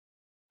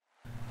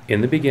In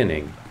the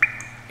beginning,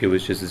 it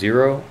was just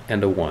 0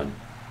 and a 1,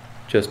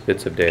 just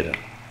bits of data.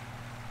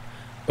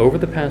 Over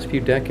the past few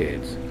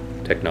decades,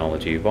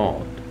 technology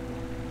evolved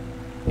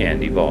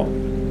and evolved.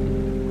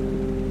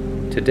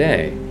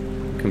 Today,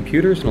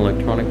 computers and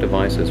electronic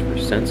devices for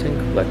sensing,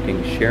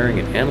 collecting, sharing,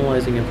 and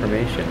analyzing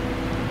information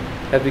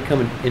have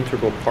become an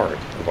integral part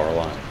of our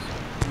lives.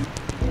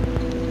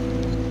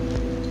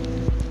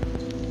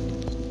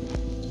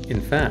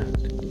 In fact,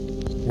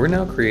 we're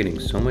now creating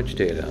so much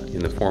data in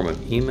the form of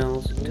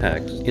emails,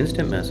 texts,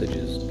 instant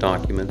messages,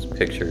 documents,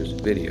 pictures,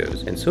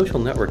 videos, and social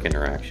network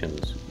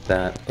interactions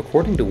that,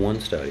 according to one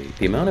study,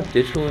 the amount of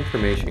digital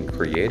information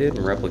created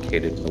and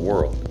replicated in the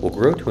world will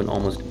grow to an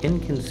almost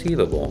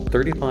inconceivable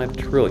 35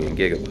 trillion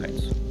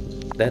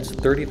gigabytes. That's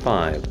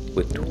 35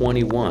 with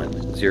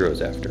 21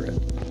 zeros after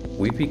it.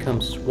 We've become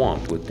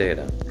swamped with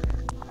data.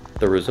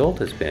 The result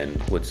has been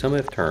what some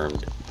have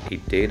termed a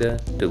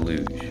data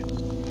deluge.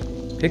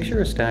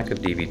 Picture a stack of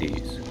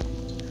DVDs.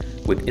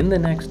 Within the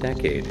next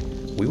decade,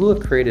 we will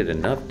have created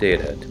enough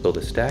data to build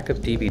a stack of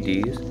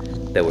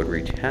DVDs that would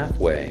reach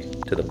halfway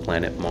to the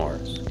planet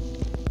Mars.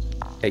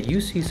 At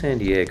UC San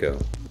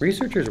Diego,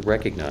 researchers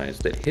recognize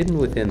that hidden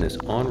within this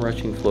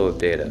onrushing flow of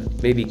data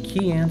may be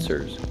key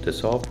answers to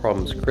solve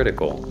problems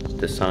critical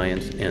to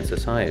science and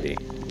society.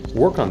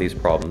 Work on these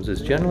problems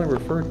is generally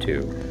referred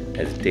to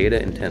as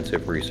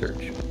data-intensive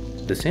research.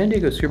 The San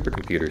Diego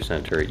Supercomputer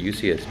Center at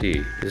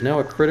UCSD is now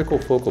a critical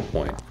focal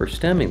point for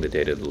stemming the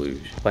data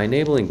deluge by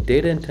enabling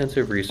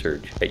data-intensive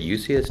research at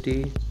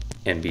UCSD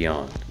and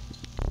beyond.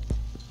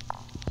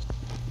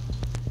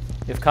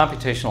 If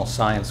computational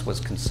science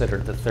was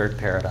considered the third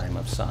paradigm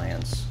of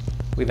science,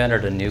 we've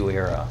entered a new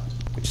era,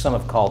 which some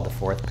have called the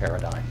fourth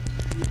paradigm,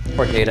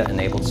 or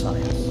data-enabled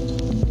science.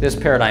 This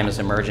paradigm is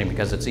emerging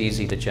because it's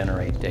easy to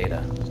generate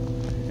data.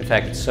 In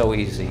fact, it's so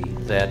easy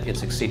that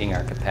it's exceeding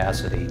our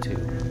capacity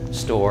to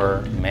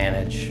store,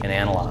 manage, and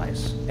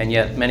analyze. And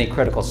yet, many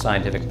critical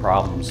scientific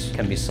problems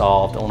can be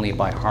solved only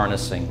by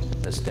harnessing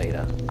this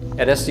data.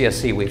 At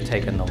SDSC, we've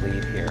taken the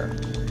lead here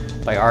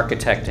by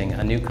architecting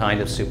a new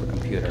kind of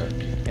supercomputer.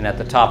 And at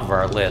the top of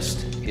our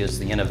list is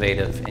the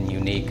innovative and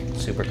unique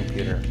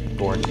supercomputer,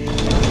 Gordon.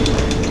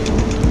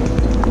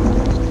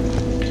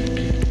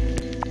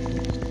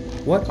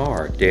 What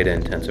are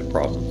data-intensive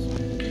problems?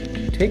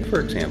 Take,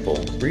 for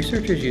example,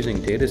 researchers using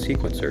data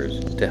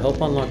sequencers to help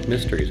unlock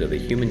mysteries of the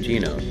human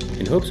genome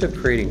in hopes of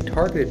creating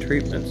targeted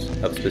treatments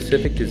of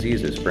specific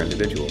diseases for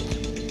individuals.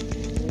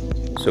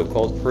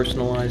 So-called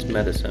personalized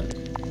medicine.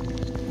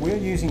 We're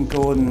using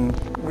Gordon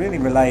really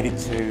related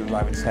to,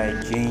 I would say,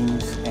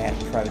 genes and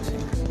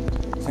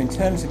proteins. So in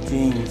terms of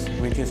genes,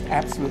 we're just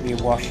absolutely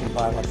awash in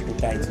biological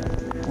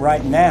data.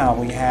 Right now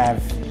we have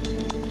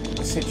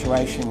a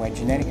situation where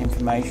genetic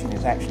information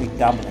is actually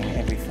doubling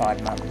every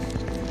 5 months.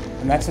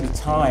 And that's at a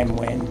time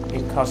when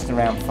it costs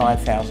around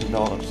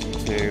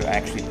 $5,000 to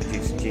actually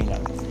produce a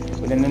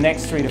genome. Within the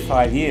next 3 to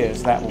 5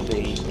 years, that will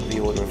be the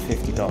order of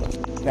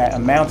 $50. That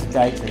amount of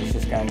data is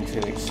just going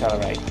to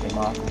accelerate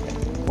remarkably.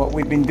 What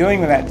we've been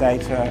doing with that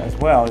data as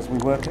well is we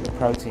work at the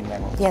protein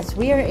level. Yes,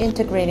 we are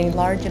integrating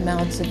large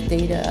amounts of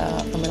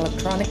data from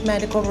electronic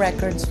medical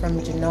records, from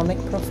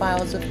genomic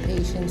profiles of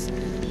patients,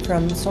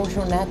 from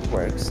social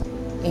networks,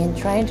 and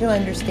trying to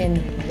understand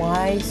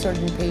why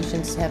certain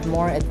patients have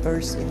more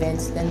adverse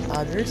events than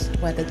others,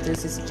 whether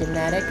this is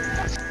genetic,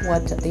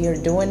 what they are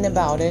doing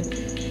about it,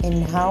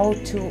 and how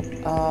to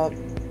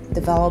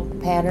develop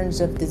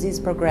patterns of disease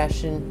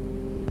progression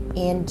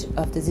and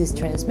of disease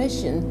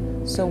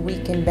transmission so we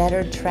can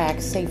better track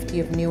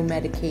safety of new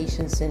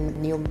medications and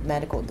new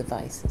medical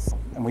devices.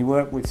 And we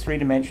work with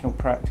three-dimensional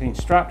protein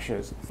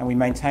structures, and we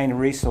maintain a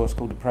resource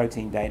called the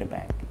Protein Data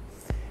Bank.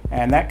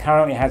 And that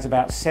currently has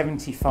about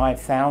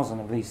 75,000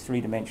 of these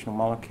three-dimensional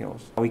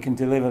molecules. We can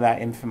deliver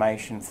that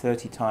information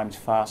 30 times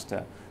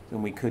faster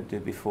than we could do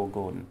before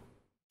Gordon.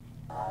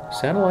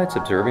 Satellites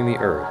observing the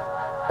Earth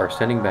are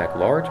sending back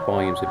large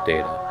volumes of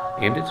data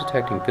aimed at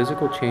detecting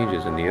physical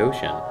changes in the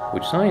ocean,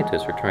 which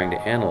scientists are trying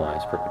to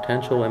analyze for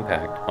potential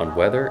impact on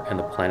weather and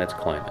the planet's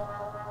climate.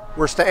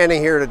 We're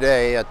standing here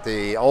today at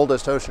the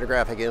oldest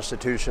oceanographic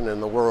institution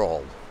in the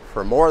world.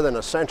 For more than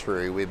a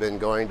century, we've been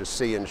going to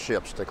sea in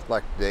ships to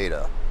collect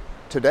data.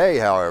 Today,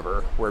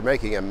 however, we're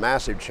making a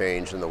massive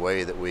change in the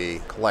way that we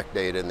collect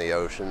data in the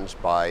oceans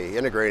by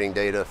integrating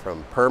data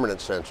from permanent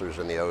sensors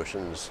in the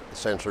oceans,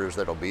 sensors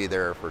that'll be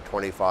there for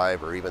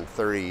 25 or even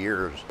 30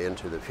 years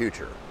into the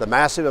future. The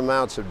massive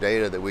amounts of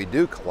data that we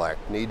do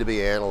collect need to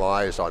be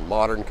analyzed on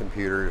modern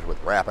computers with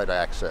rapid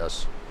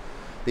access.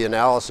 The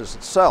analysis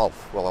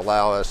itself will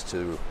allow us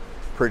to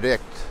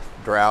predict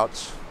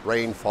droughts,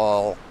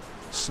 rainfall,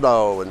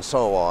 snow, and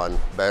so on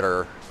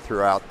better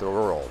throughout the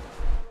world.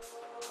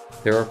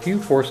 There are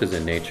few forces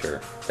in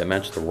nature that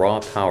match the raw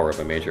power of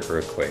a major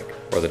earthquake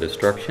or the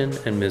destruction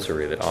and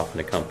misery that often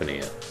accompany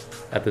it.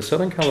 At the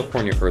Southern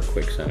California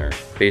Earthquake Center,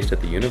 based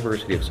at the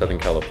University of Southern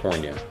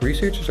California,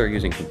 researchers are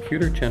using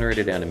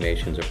computer-generated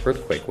animations of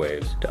earthquake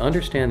waves to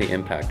understand the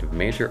impact of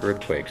major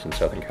earthquakes in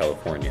Southern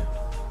California.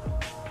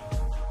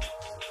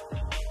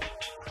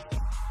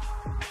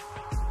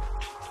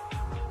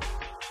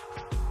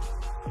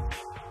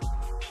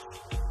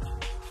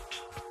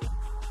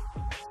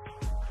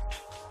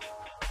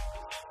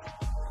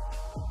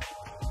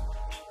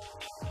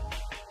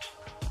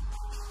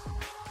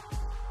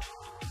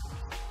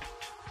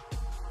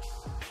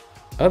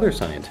 Other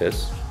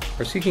scientists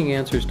are seeking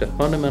answers to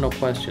fundamental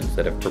questions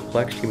that have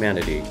perplexed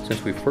humanity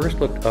since we first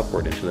looked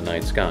upward into the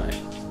night sky.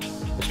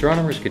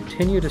 Astronomers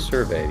continue to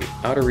survey the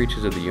outer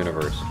reaches of the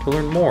universe to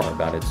learn more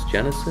about its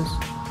genesis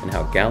and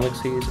how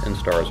galaxies and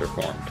stars are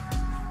formed.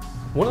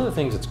 One of the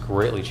things that's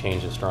greatly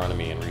changed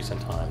astronomy in recent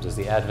times is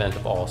the advent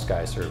of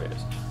all-sky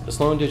surveys. The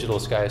Sloan Digital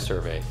Sky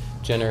Survey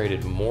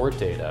generated more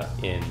data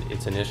in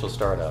its initial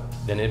startup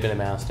than had been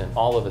amassed in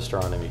all of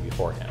astronomy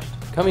beforehand.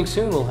 Coming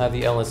soon, we'll have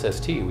the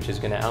LSST, which is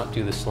going to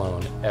outdo the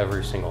Sloan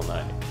every single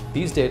night.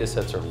 These data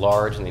sets are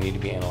large and they need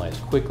to be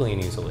analyzed quickly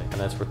and easily, and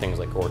that's where things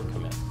like Gordon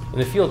come in. In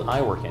the field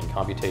I work in,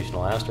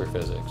 computational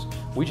astrophysics,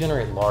 we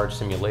generate large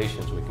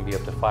simulations. We can be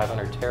up to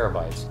 500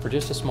 terabytes for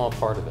just a small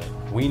part of it.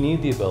 We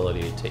need the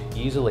ability to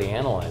easily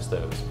analyze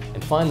those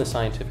and find the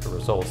scientific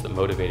results that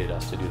motivated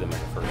us to do them in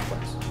the first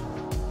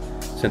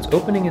place. Since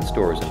opening its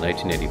doors in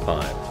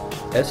 1985,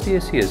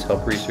 SDSC has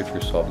helped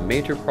researchers solve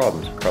major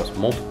problems across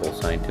multiple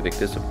scientific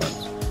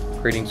disciplines,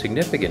 creating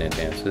significant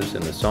advances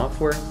in the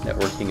software,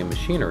 networking, and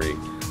machinery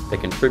that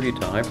contribute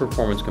to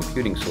high-performance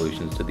computing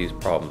solutions to these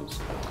problems.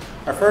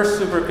 Our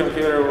first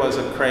supercomputer was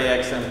a Cray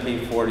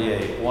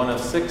XMP-48, one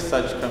of 6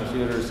 such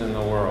computers in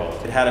the world.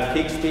 It had a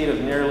peak speed of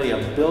nearly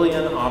 1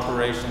 billion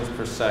operations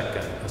per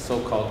second, a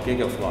so-called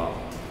gigaflop.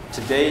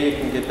 Today you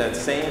can get that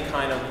same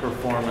kind of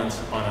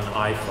performance on an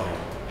iPhone.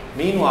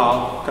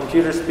 Meanwhile,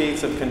 computer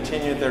speeds have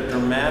continued their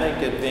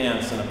dramatic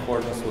advance in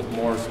accordance with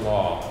Moore's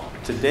law.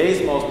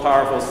 Today's most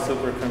powerful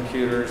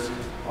supercomputers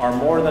are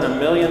more than 1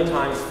 million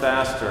times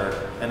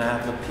faster and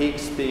have a peak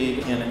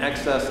speed in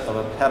excess of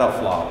a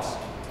petaflops.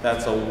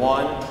 That's a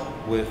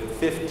 1 with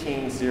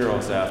 15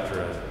 zeros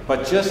after it.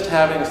 But just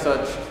having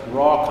such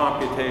raw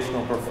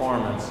computational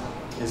performance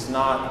is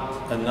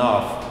not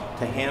enough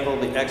to handle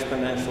the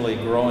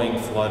exponentially growing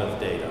flood of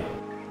data.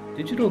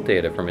 Digital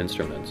data from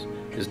instruments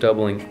is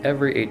doubling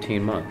every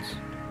 18 months.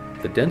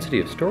 The density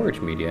of storage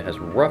media has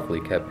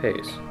roughly kept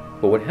pace.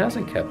 But what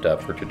hasn't kept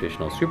up for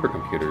traditional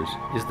supercomputers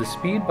is the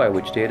speed by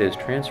which data is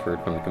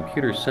transferred from the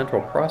computer's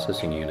central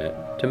processing unit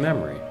to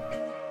memory.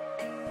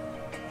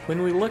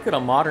 When we look at a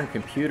modern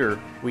computer,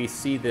 we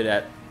see that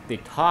at the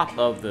top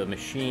of the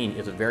machine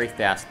is a very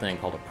fast thing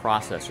called a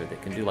processor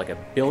that can do like 1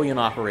 billion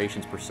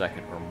operations per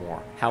second or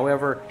more.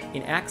 However,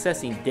 in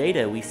accessing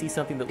data, we see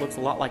something that looks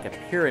a lot like a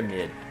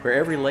pyramid, where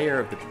every layer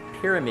of the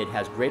pyramid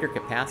has greater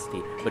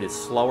capacity but is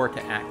slower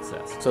to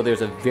access. So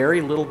there's a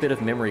very little bit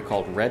of memory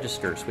called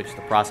registers, which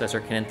the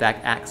processor can in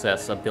fact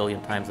access 1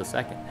 billion times a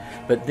second.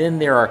 But then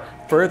there are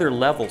further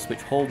levels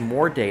which hold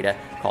more data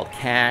called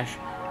cache,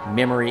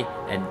 memory,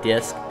 and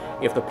disk.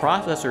 If the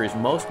processor is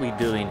mostly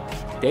doing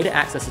data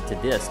access to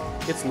disk,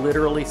 it's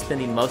literally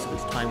spending most of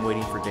its time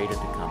waiting for data to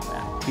come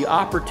back. The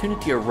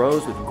opportunity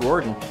arose with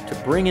Gordon to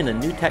bring in a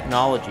new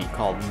technology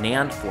called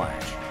NAND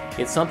flash.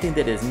 It's something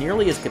that is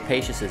nearly as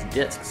capacious as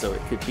disk, so it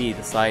could be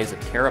the size of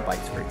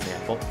terabytes, for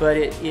example, but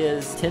it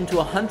is 10 to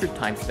 100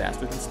 times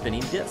faster than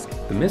spinning disk.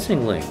 The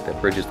missing link that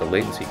bridges the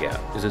latency gap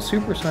is a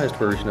supersized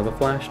version of a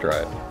flash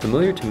drive,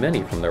 familiar to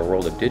many from their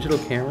world of digital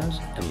cameras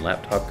and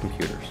laptop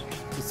computers.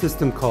 The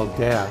system called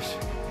DASH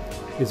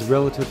is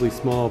relatively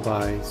small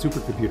by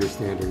supercomputer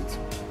standards,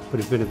 but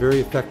has been a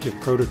very effective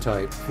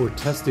prototype for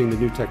testing the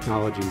new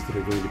technologies that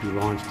are going to be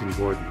launched in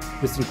Gordon.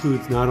 This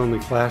includes not only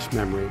flash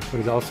memory,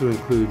 but it also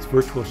includes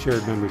virtual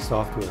shared memory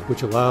software,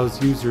 which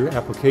allows user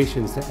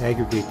applications to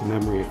aggregate the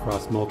memory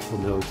across multiple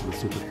nodes in the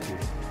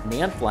supercomputer.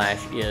 NAND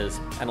flash is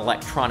an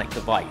electronic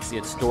device.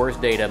 It stores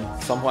data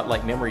somewhat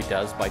like memory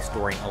does by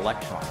storing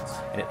electrons,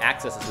 and it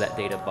accesses that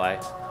data by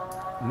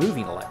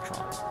moving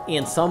electrons.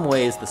 In some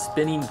ways, the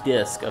spinning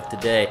disk of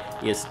today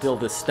is still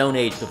this Stone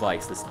Age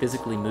device, this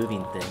physically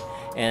moving thing.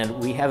 And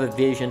we have a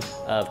vision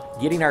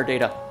of getting our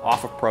data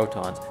off of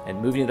protons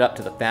and moving it up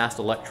to the fast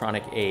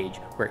electronic age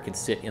where it can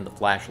sit in the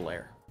flash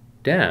layer.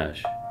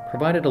 DASH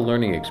provided a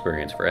learning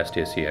experience for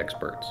SDSC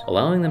experts,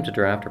 allowing them to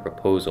draft a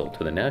proposal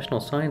to the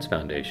National Science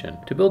Foundation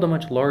to build a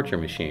much larger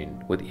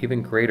machine with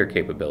even greater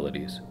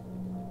capabilities.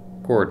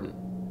 Gordon.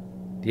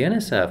 The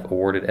NSF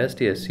awarded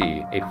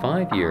SDSC a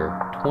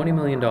 5-year, $20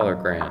 million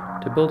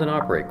grant to build and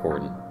operate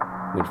Gordon.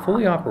 When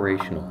fully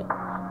operational,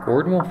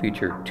 Gordon will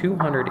feature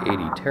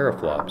 280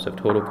 teraflops of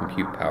total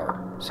compute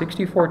power,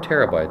 64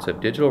 terabytes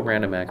of digital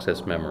random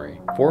access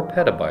memory, 4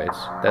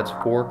 petabytes, that's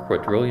 4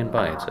 quadrillion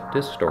bytes of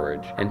disk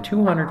storage, and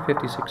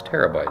 256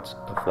 terabytes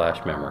of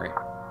flash memory.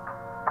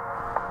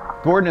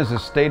 Gordon is a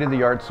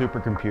state-of-the-art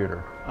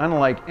supercomputer,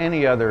 unlike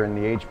any other in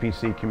the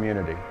HPC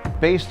community.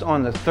 Based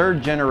on the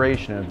 3rd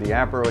generation of the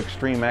Apro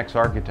Extreme X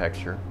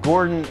architecture,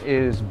 Gordon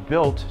is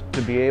built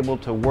to be able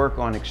to work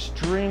on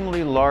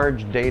extremely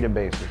large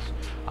databases,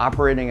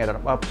 operating at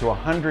up to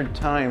 100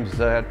 times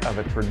that of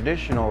a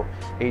traditional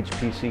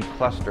HPC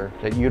cluster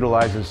that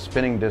utilizes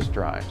spinning disk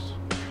drives.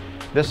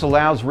 This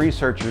allows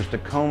researchers to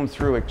comb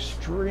through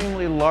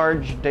extremely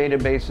large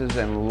databases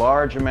and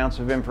large amounts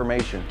of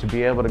information to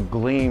be able to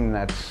glean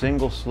that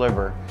single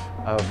sliver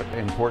of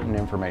important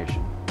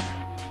information.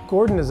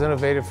 Gordon is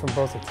innovative from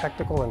both a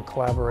technical and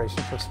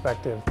collaboration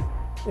perspective,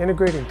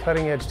 integrating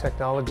cutting-edge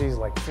technologies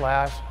like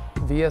flash,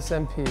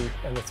 VSMP,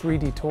 and the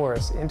 3D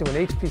torus into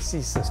an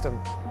HPC system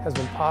has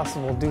been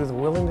possible due to the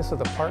willingness of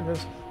the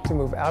partners to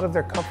move out of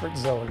their comfort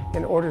zone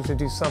in order to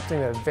do something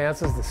that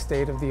advances the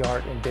state of the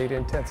art in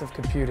data-intensive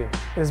computing.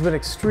 It has been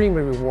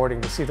extremely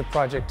rewarding to see the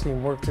project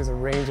team work through the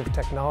range of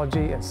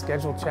technology and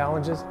schedule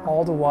challenges,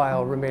 all the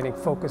while remaining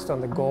focused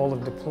on the goal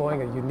of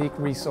deploying a unique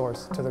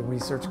resource to the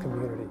research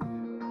community.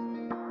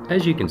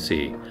 As you can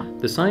see,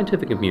 the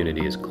scientific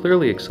community is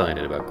clearly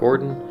excited about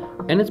Gordon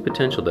and its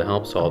potential to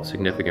help solve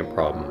significant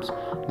problems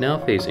now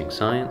facing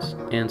science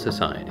and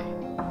society.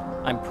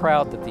 I'm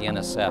proud that the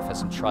NSF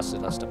has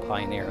entrusted us to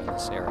pioneer in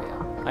this area.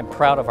 I'm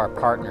proud of our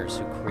partners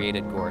who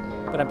created Gordon,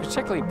 but I'm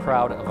particularly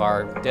proud of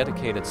our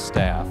dedicated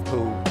staff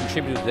who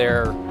contributed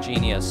their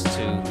genius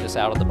to this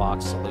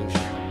out-of-the-box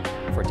solution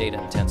for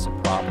data-intensive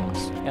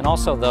problems, and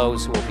also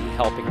those who will be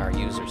helping our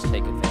users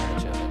take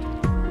advantage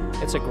of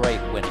it. It's a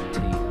great winning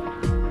team.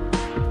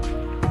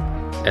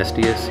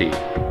 SDSC,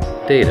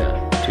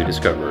 Data to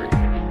Discovery.